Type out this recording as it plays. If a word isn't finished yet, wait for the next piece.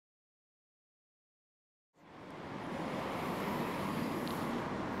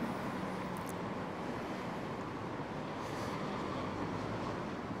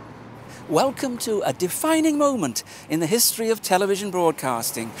Welcome to a defining moment in the history of television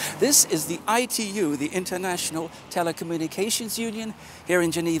broadcasting. This is the ITU, the International Telecommunications Union, here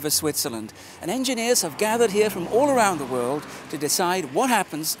in Geneva, Switzerland. And engineers have gathered here from all around the world to decide what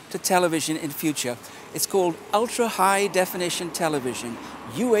happens to television in future. It's called Ultra High Definition Television,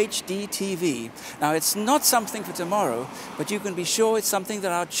 UHDTV. Now, it's not something for tomorrow, but you can be sure it's something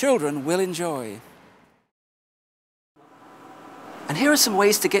that our children will enjoy. And here are some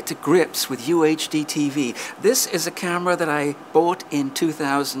ways to get to grips with UHDTV. This is a camera that I bought in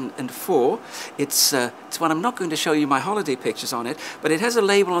 2004. It's one I'm not going to show you my holiday pictures on it, but it has a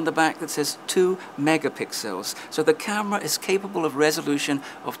label on the back that says 2 megapixels. So the camera is capable of resolution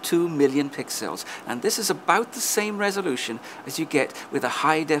of 2 million pixels. And this is about the same resolution as you get with a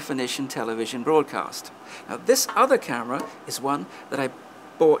high-definition television broadcast. Now, this other camera is one that I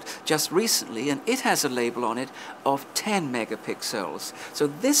bought just recently, and it has a label on it of 10 megapixels. So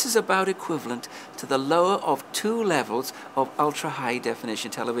this is about equivalent to the lower of 2 levels of ultra high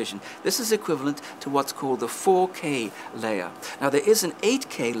definition television. This is equivalent to what's called the 4K layer. Now, there is an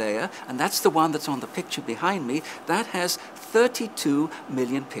 8K layer, and that's the one that's on the picture behind me. That has 32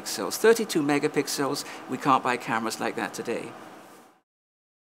 million pixels, 32 megapixels. We can't buy cameras like that today.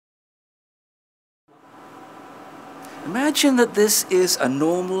 Imagine that this is a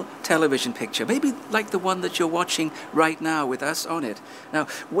normal television picture, maybe like the one that you're watching right now with us on it. Now,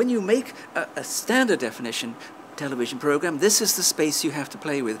 when you make a standard definition television program, this is the space you have to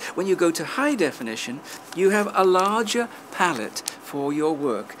play with. When you go to high definition, you have a larger palette for your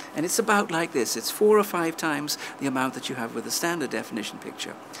work. And it's about like this. It's 4 or 5 times the amount that you have with a standard definition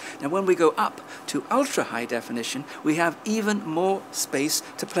picture. Now, when we go up to ultra high definition, we have even more space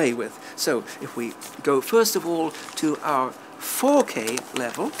to play with. So if we go first of all to our 4K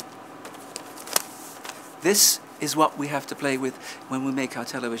level, this is what we have to play with when we make our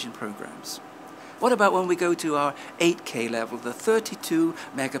television programs. What about when we go to our 8K level, the 32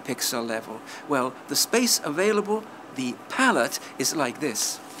 megapixel level? Well, the space available, the palette is like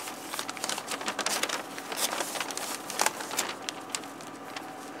this.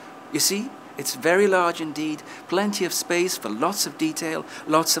 You see, it's very large indeed, plenty of space for lots of detail,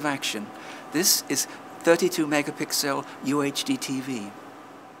 lots of action. This is 32 megapixel UHD-TV.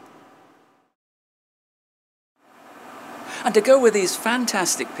 And to go with these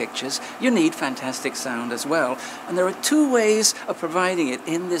fantastic pictures, you need fantastic sound as well. And there are 2 ways of providing it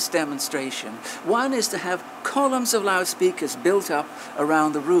in this demonstration. One is to have columns of loudspeakers built up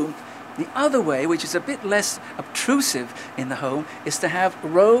around the room. The other way, which is a bit less obtrusive in the home, is to have a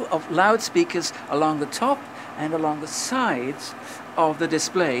row of loudspeakers along the top and along the sides of the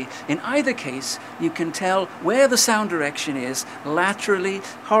display. In either case, you can tell where the sound direction is, laterally,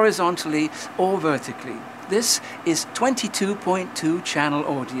 horizontally, or vertically. This is 22.2 channel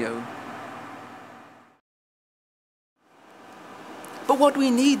audio. But what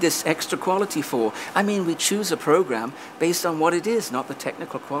we need this extra quality for? I mean, we choose a program based on what it is, not the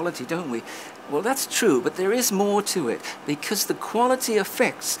technical quality, don't we? Well, that's true, but there is more to it, because the quality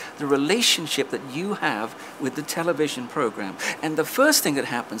affects the relationship that you have with the television program. And the first thing that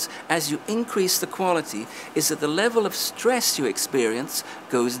happens as you increase the quality is that the level of stress you experience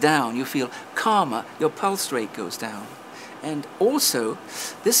goes down. You feel calmer, your pulse rate goes down. And also,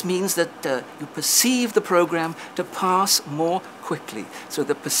 this means that you perceive the program to pass more quickly. So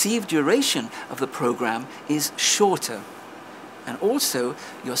the perceived duration of the program is shorter. And also,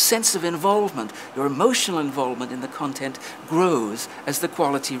 your sense of involvement, your emotional involvement in the content grows as the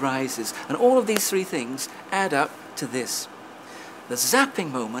quality rises. And all of these 3 things add up to this. The zapping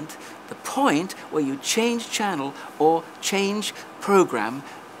moment, the point where you change channel or change program,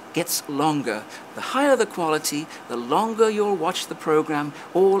 gets longer. The higher the quality, the longer you'll watch the program,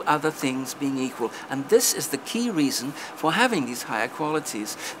 all other things being equal. And this is the key reason for having these higher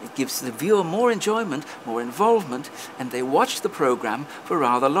qualities. It gives the viewer more enjoyment, more involvement, and they watch the program for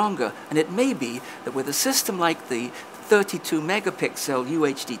rather longer. And it may be that with a system like the 32 megapixel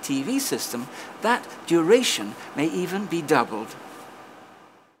UHD TV system, that duration may even be doubled.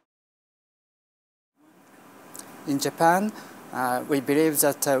 In Japan, we believe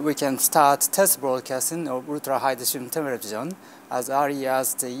that we can start test broadcasting of ultra high definition television as early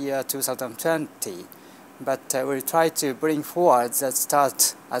as the year 2020, but we'll try to bring forward that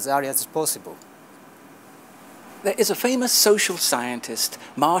start as early as possible. There is a famous social scientist,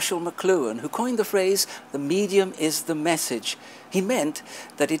 Marshall McLuhan, who coined the phrase, "The medium is the message." He meant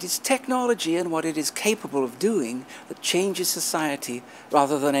that it is technology and what it is capable of doing that changes society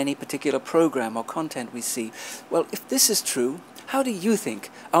rather than any particular program or content we see. Well, if this is true, how do you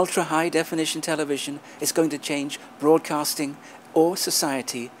think ultra-high definition television is going to change broadcasting or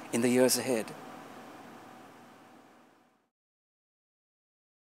society in the years ahead.